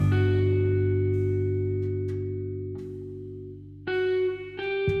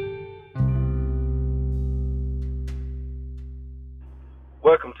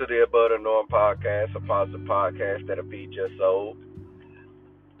to the Above the Norm podcast, a positive podcast that'll be just sold.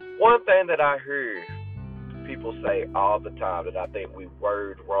 One thing that I hear people say all the time that I think we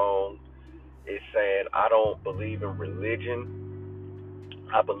word wrong is saying, I don't believe in religion,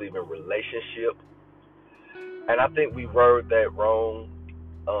 I believe in relationship. And I think we word that wrong.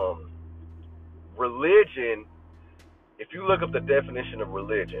 Religion, if you look up the definition of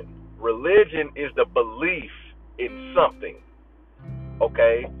religion, religion is the belief in something.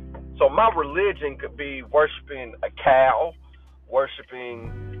 Okay? So my religion could be worshiping a cow,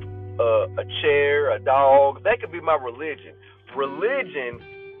 worshiping a chair, a dog. That could be my religion. Religion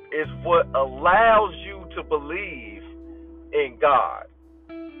is what allows you to believe in God.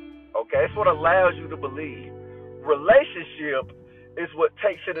 Okay? It's what allows you to believe. Relationship is what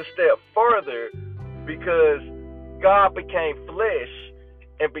takes it a step further because God became flesh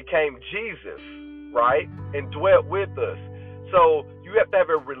and became Jesus, right? And dwelt with us. So you have to have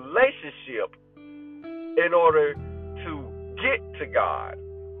a relationship in order to get to God,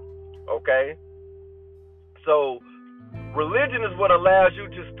 okay? So religion is what allows you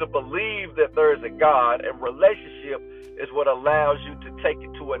just to believe that there is a God, and relationship is what allows you to take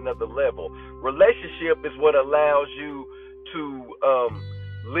it to another level. Relationship is what allows you to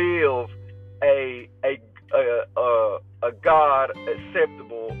live a God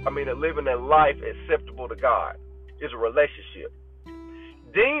acceptable. Living a life acceptable to God is a relationship.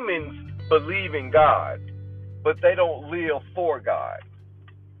 Demons believe in God, but they don't live for God.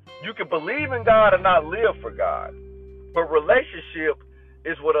 You can believe in God and not live for God, but relationship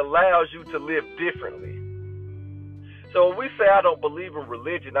is what allows you to live differently. So when we say I don't believe in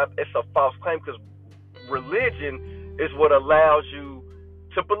religion, it's a false claim because religion is what allows you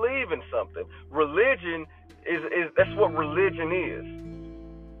to believe in something. Religion is that's what religion is.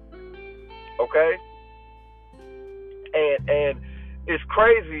 Okay? And it's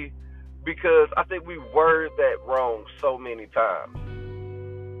crazy because I think we word that wrong so many times.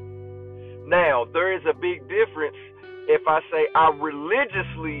 Now, there is a big difference if I say I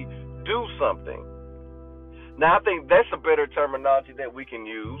religiously do something. Now, I think that's a better terminology that we can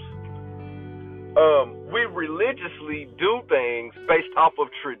use. We religiously do things based off of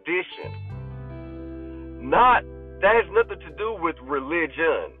tradition. That has nothing to do with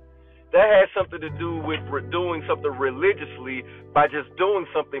religion. That has something to do with doing something religiously by just doing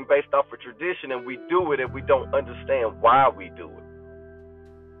something based off of tradition, and we do it and we don't understand why we do it.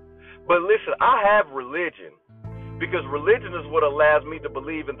 But listen, I have religion because religion is what allows me to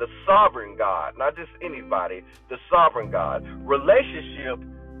believe in the sovereign God, not just anybody, the sovereign God. Relationship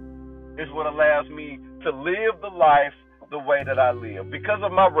is what allows me to live the life the way that I live. Because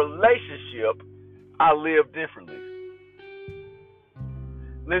of my relationship, I live differently.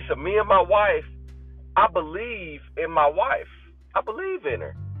 Listen, me and my wife, I believe in my wife. I believe in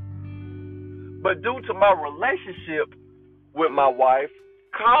her. But due to my relationship with my wife,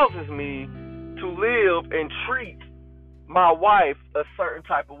 causes me to live and treat my wife a certain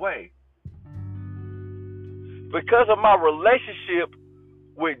type of way. Because of my relationship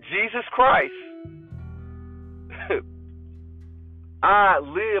with Jesus Christ, I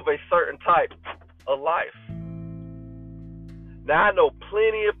live a certain type of life. Now I know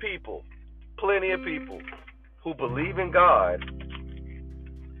plenty of people who believe in God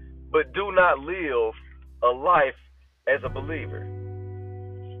but do not live a life as a believer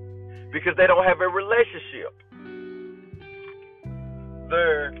because they don't have a relationship.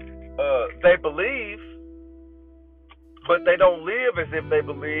 They believe, but they don't live as if they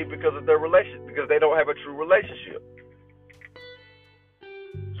believe because of their relationship, because they don't have a true relationship.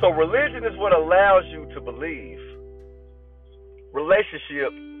 So religion is what allows you to believe.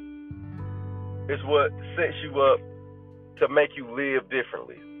 Relationship is what sets you up to make you live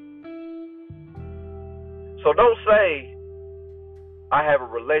differently. So don't say, I have a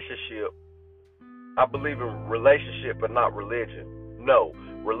relationship. I believe in relationship but not religion. No,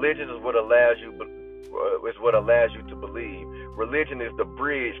 religion is what allows you to believe. Religion is the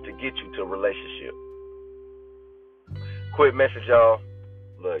bridge to get you to a relationship. Quick message, y'all.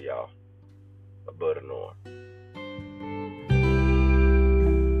 Love y'all. Above the Norm.